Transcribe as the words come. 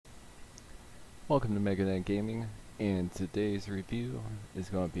Welcome to Meganet Gaming, and today's review is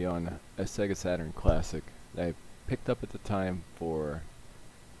going to be on a Sega Saturn classic that I picked up at the time for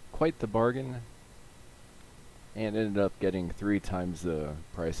quite the bargain and ended up getting 3 times the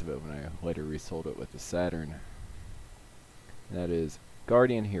price of it when I later resold it with the Saturn. And that is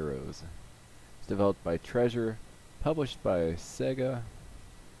Guardian Heroes. It's developed by Treasure, published by Sega,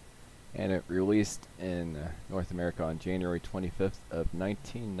 and it released in North America on January 25th of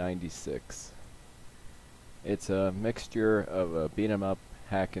 1996. It's a mixture of a beat-em-up,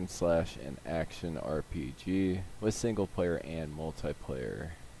 hack and slash, and action RPG with single player and multiplayer.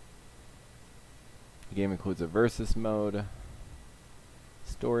 The game includes a versus mode,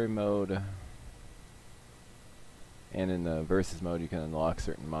 story mode, and in the versus mode you can unlock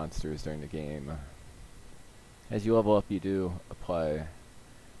certain monsters during the game. As you level up, you do apply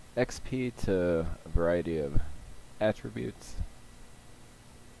XP to a variety of attributes,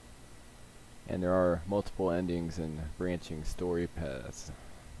 and there are multiple endings and branching story paths.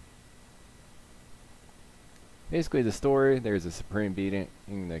 Basically, the story: there's a supreme being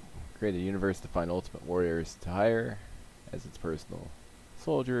that created a universe to find ultimate warriors to hire as its personal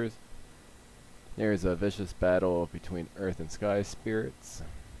soldiers. There's a vicious battle between earth and sky spirits.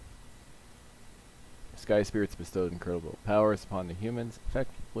 Sky spirits bestowed incredible powers upon the humans,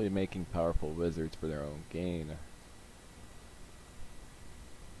 effectively making powerful wizards for their own gain.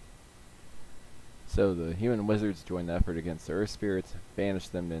 So the human wizards joined the effort against the earth spirits,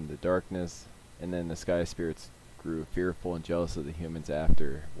 banished them into darkness, and then the sky spirits grew fearful and jealous of the humans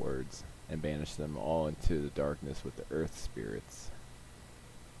afterwards, and banished them all into the darkness with the earth spirits.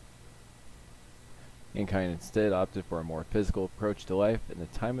 Mankind instead opted for a more physical approach to life, and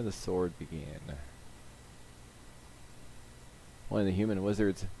the time of the sword began. One of the human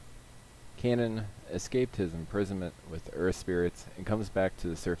wizards, Canon, escaped his imprisonment with the earth spirits and comes back to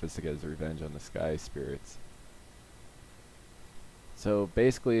the surface to get his revenge on the sky spirits. So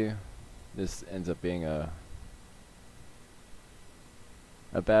basically, this ends up being a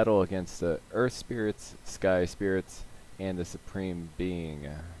battle against the earth spirits, sky spirits, and the supreme being.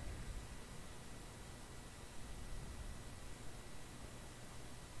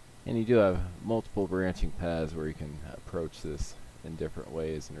 And you do have multiple branching paths where you can approach this in different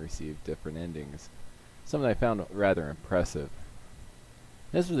ways and receive different endings. Something I found rather impressive.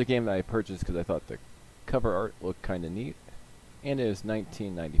 This was a game that I purchased because I thought the cover art looked kind of neat, and it was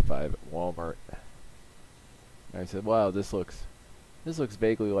 $19.95 at Walmart. And I said, "Wow, this looks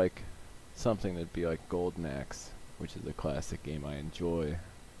vaguely like something that'd be like Golden Axe, which is a classic game I enjoy."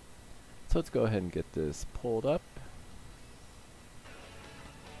 So let's go ahead and get this pulled up.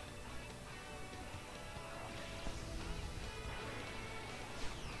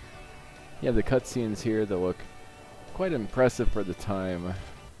 You have the cutscenes here that look quite impressive for the time.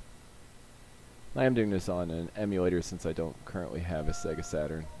 I am doing this on an emulator since I don't currently have a Sega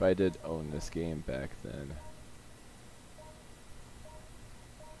Saturn, but I did own this game back then.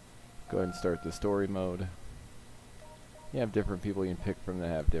 Go ahead and start the story mode. You have different people you can pick from that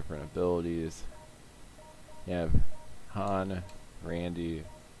have different abilities. You have Han, Randy,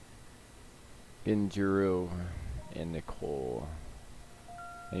 Injuro, and Nicole.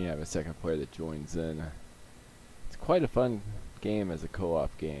 And you have a second player that joins in. It's quite a fun game as a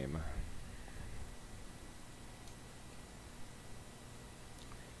co-op game.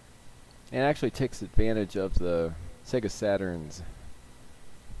 And it actually takes advantage of the Sega Saturn's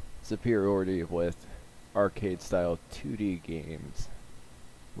superiority with arcade-style 2D games,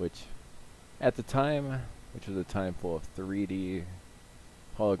 which at the time, which was a time full of 3D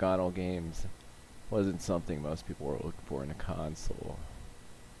polygonal games, wasn't something most people were looking for in a console.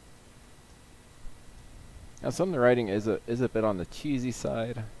 Now, some of the writing is a bit on the cheesy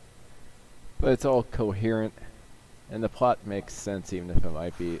side, but it's all coherent, and the plot makes sense even if it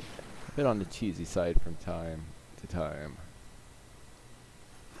might be a bit on the cheesy side from time to time.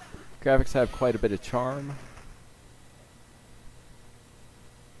 Graphics have quite a bit of charm.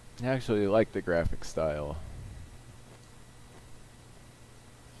 I actually like the graphic style.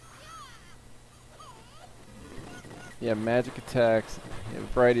 You have magic attacks, you have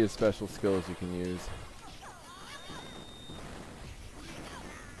a variety of special skills you can use.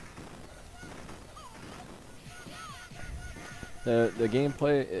 The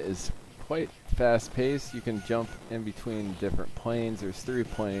gameplay is quite fast-paced. You can jump in between different planes. There's 3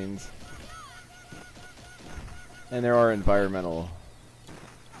 planes. And there are environmental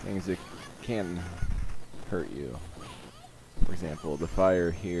things that can hurt you. For example, the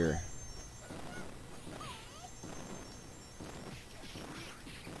fire here.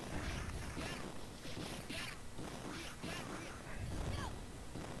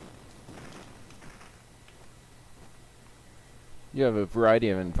 You have a variety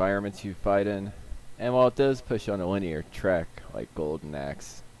of environments you fight in, and while it does push on a linear track like Golden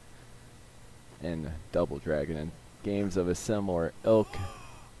Axe and Double Dragon and games of a similar ilk,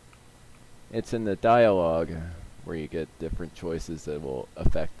 it's in the dialogue where you get different choices that will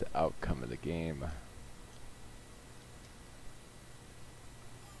affect the outcome of the game.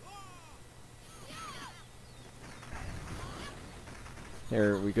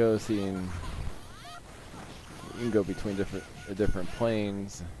 Here we go, seeing you can go between different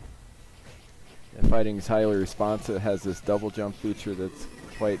planes. The fighting is highly responsive. It has this double jump feature that's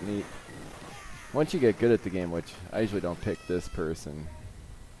quite neat. Once you get good at the game, which I usually don't pick this person.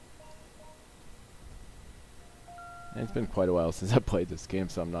 And it's been quite a while since I played this game,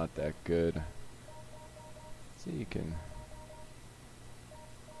 so I'm not that good. So you can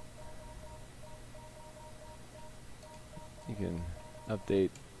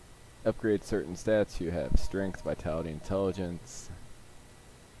upgrade certain stats. You have strength, vitality, intelligence,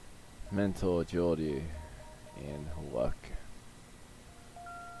 mental, agility, and luck.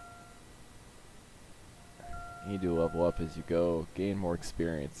 You do level up as you go, gain more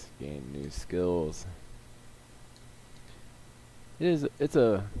experience, gain new skills. It's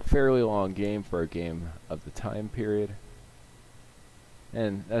a fairly long game for a game of the time period.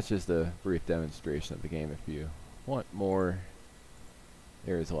 And that's just a brief demonstration of the game. If you want more,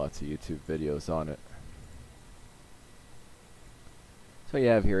 there's lots of YouTube videos on it. So what you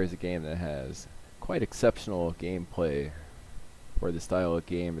have here is a game that has quite exceptional gameplay for the style of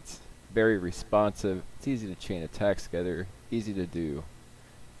game. It's very responsive, it's easy to chain attacks together, easy to do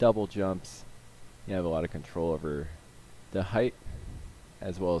double jumps. You have a lot of control over the height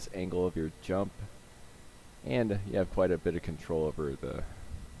as well as angle of your jump, and you have quite a bit of control over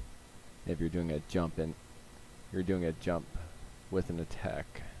if you're doing a jump with an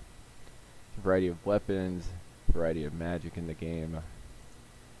attack. A variety of weapons, variety of magic in the game,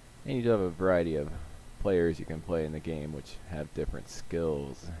 and you do have a variety of players you can play in the game which have different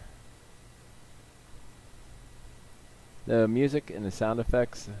skills. The music and the sound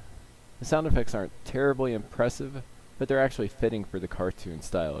effects aren't terribly impressive, but they're actually fitting for the cartoon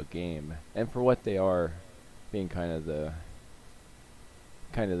style of game, and for what they are, being kind of the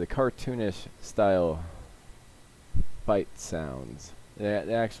cartoonish style fight sounds.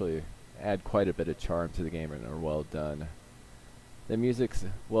 They actually add quite a bit of charm to the game and are well done. The music's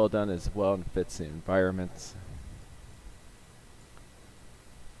well done as well and fits the environments.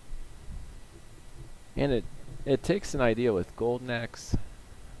 And it takes an idea with Golden Axe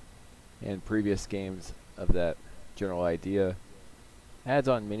and previous games of that general idea, adds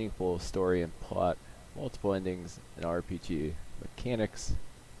on meaningful story and plot, multiple endings and RPG mechanics,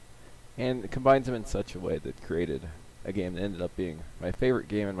 and combines them in such a way that created a game that ended up being my favorite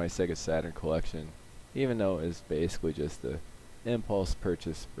game in my Sega Saturn collection, even though it was basically just an impulse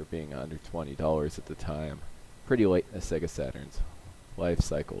purchase for being under $20 at the time, pretty late in the Sega Saturn's life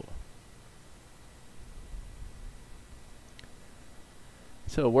cycle.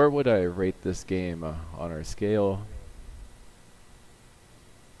 So where would I rate this game on our scale?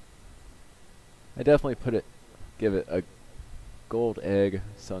 I definitely give it a gold egg,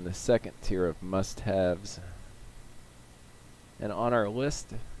 so in the second tier of must-haves. And on our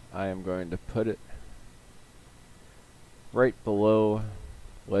list, I am going to put it right below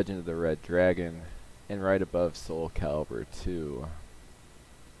Legend of the Red Dragon and right above Soul Calibur 2.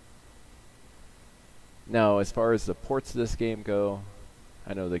 Now, as far as the ports of this game go,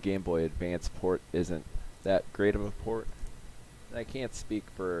 I know the Game Boy Advance port isn't that great of a port. And I can't speak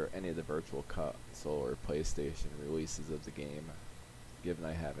for any of the Virtual Console or PlayStation releases of the game, given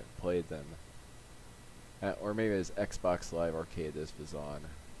I haven't played them. Or maybe as Xbox Live Arcade this was on.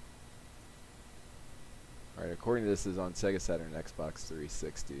 Alright, according to this, is on Sega Saturn and Xbox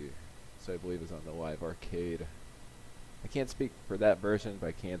 360, so I believe it's on the Live Arcade. I can't speak for that version, but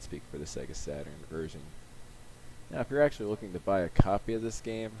I can speak for the Sega Saturn version. Now, if you're actually looking to buy a copy of this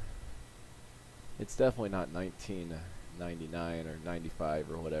game, it's definitely not $19.99 or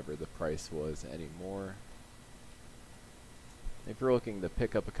 $95 or whatever the price was anymore. If you're looking to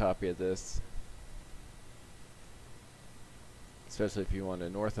pick up a copy of this, especially if you want a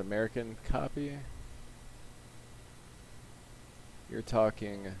North American copy, you're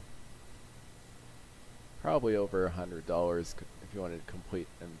talking probably over $100 if you wanted a complete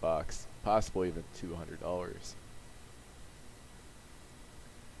in box, possibly even $200.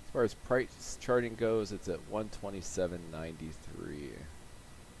 As far as price charting goes, it's at $127.93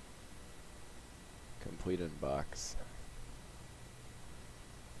 complete in box,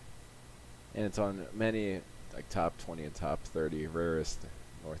 and it's on many like top 20 and top 30 rarest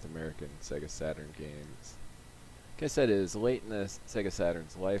North American Sega Saturn games Like I said, it is late in the Sega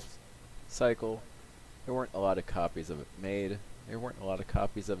Saturn's life cycle. There weren't a lot of copies of it made. There weren't a lot of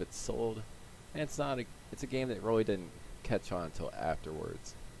copies of it sold. And it's a game that really didn't catch on until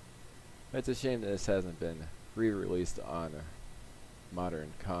afterwards. It's a shame that this hasn't been re-released on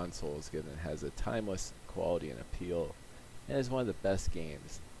modern consoles, given it has a timeless quality and appeal, and is one of the best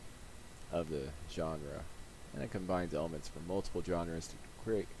games of the genre. And it combines elements from multiple genres to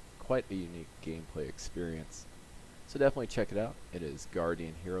create quite a unique gameplay experience. So definitely check it out. It is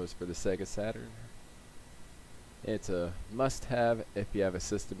Guardian Heroes for the Sega Saturn. It's a must-have if you have a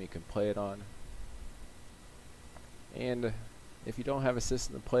system you can play it on. And if you don't have a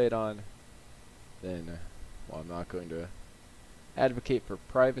system to play it on, then, well, I'm not going to advocate for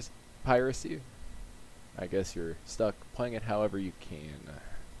piracy. I guess you're stuck playing it however you can.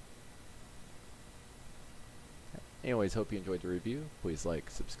 Anyways, hope you enjoyed the review. Please like,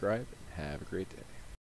 subscribe, and have a great day.